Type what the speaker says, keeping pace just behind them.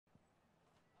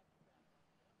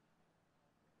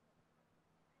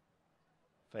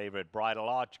Favorite Bridal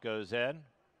Arch goes in.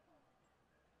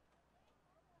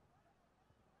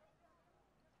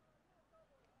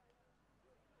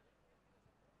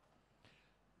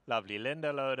 Lovely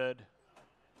Linda loaded.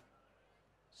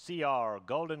 CR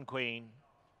Golden Queen.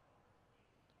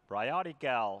 Bridal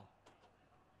Gal.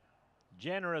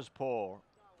 Generous Pour.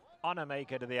 Honor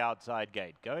Maker to the outside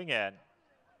gate. Going in.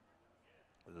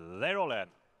 They're all in.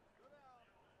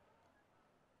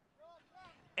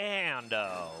 And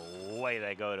away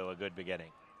they go to a good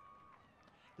beginning.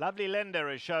 Lovely Linda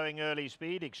is showing early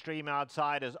speed. Extreme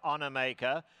outside is Honor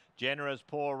Maker. Generous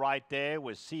Pour right there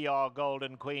with CR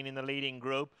Golden Queen in the leading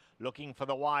group. Looking for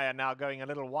the wire, now going a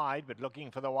little wide, but looking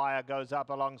for the wire, goes up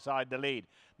alongside the lead.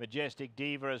 Majestic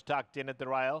Diva is tucked in at the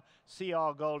rail.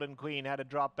 CR Golden Queen had to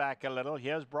drop back a little.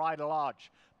 Here's Bridal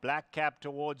Arch. Black Cap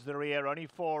towards the rear, only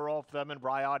 4 off them, and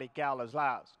Bridal Gal is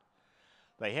last.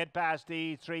 They head past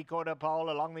the three-quarter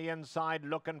pole along the inside,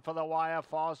 looking for the wire.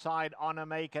 Far side, Honor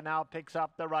Maker now picks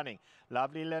up the running.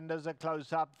 Lovely Linda's a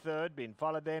close-up third, been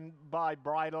followed then by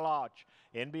Bridal Arch.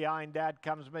 In behind that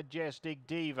comes Majestic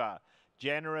Diva.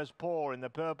 Generous Pour in the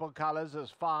purple colours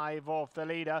is 5 off the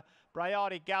leader.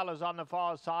 Bridal Gal is on the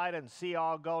far side, and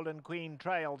CR Golden Queen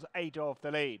trails 8 off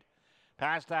the lead.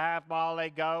 Past the half mile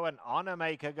they go, and Honor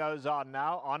Maker goes on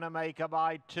now. Honor Maker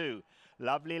by 2.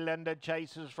 Lovely Linda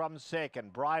chases from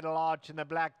second. Bridal Arch in the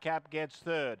black cap gets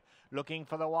third. Looking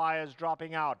for the wires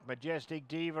dropping out. Majestic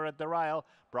Diva at the rail.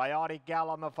 Bridal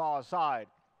Gal on the far side.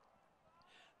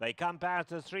 They come past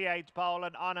the 3/8 pole,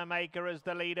 and Honor Maker is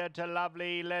the leader to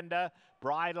Lovely Linda.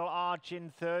 Bridal Arch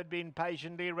in third, been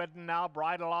patiently ridden now.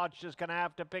 Bridal Arch just going to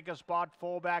have to pick a spot.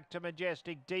 4 back to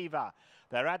Majestic Diva.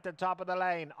 They're at the top of the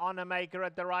lane. Honor Maker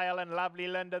at the rail and Lovely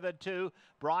Linda the 2.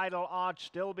 Bridal Arch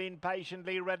still been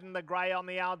patiently ridden. The grey on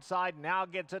the outside now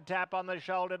gets a tap on the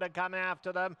shoulder to come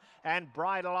after them. And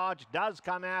Bridal Arch does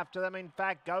come after them. In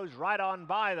fact, goes right on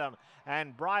by them.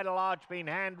 And Bridal Arch been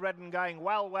hand-ridden, going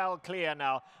well clear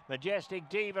now. Majestic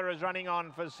Diva is running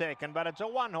on for second, but it's a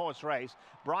one-horse race.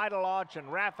 Bridal Arch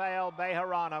and Rafael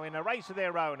Bejarano in a race of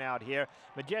their own out here.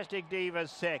 Majestic Diva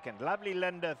second. Lovely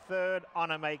Linda third.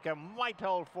 Honor Maker might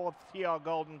hold fourth. CR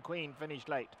Golden Queen finished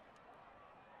late.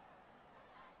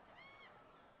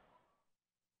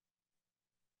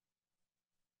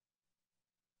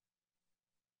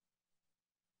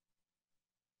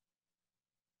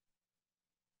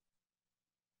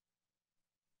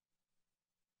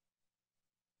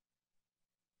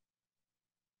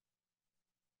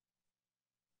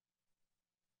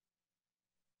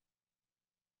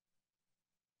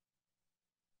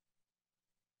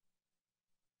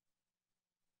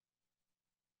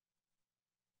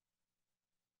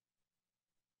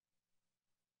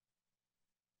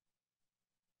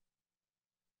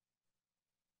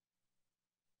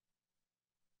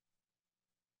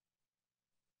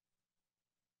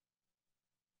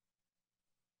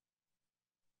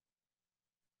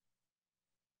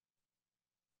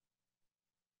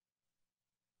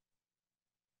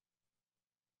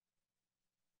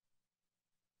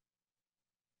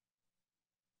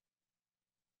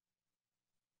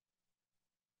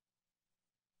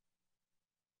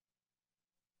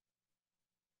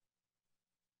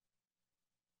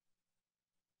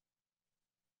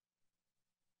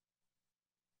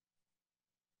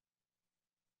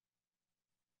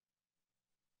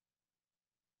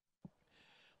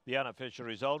 The unofficial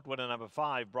result, winner number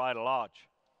 5, Bridal Arch.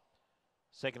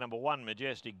 Second, number 1,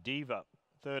 Majestic Diva.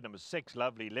 Third, number 6,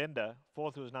 Lovely Linda.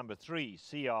 Fourth was number 3,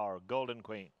 CR Golden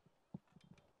Queen.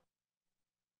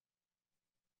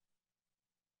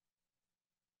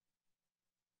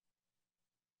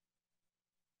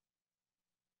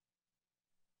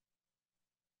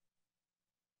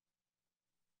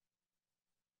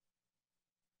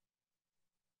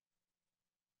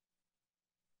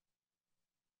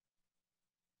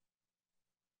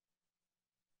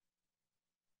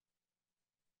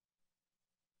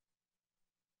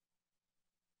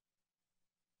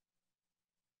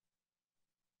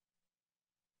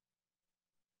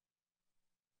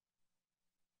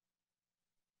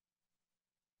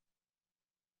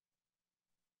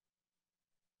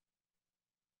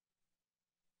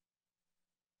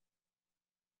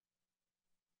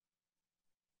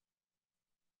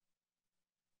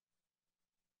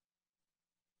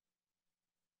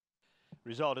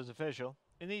 Result is official.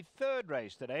 In the third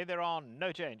race today, there are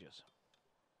no changes.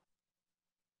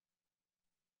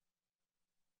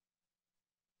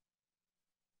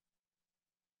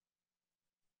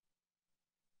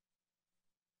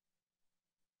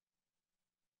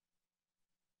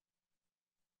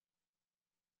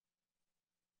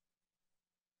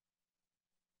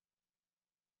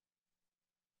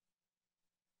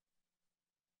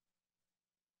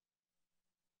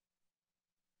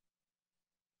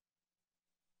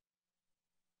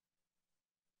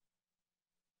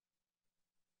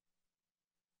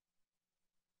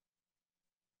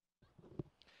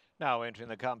 Now entering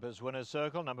the Compass winner's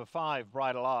circle, number 5,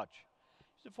 Bridal Arch.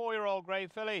 She's a 4-year-old grey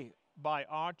filly by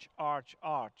Arch, out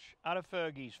of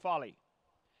Fergie's Folly.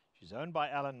 She's owned by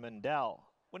Alan Mendel.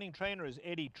 Winning trainer is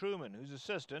Eddie Truman, whose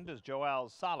assistant is Joel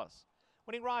Salas.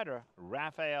 Winning rider,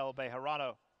 Rafael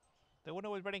Bejarano. The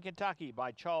winner was bred in Kentucky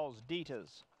by Charles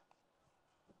Dieters.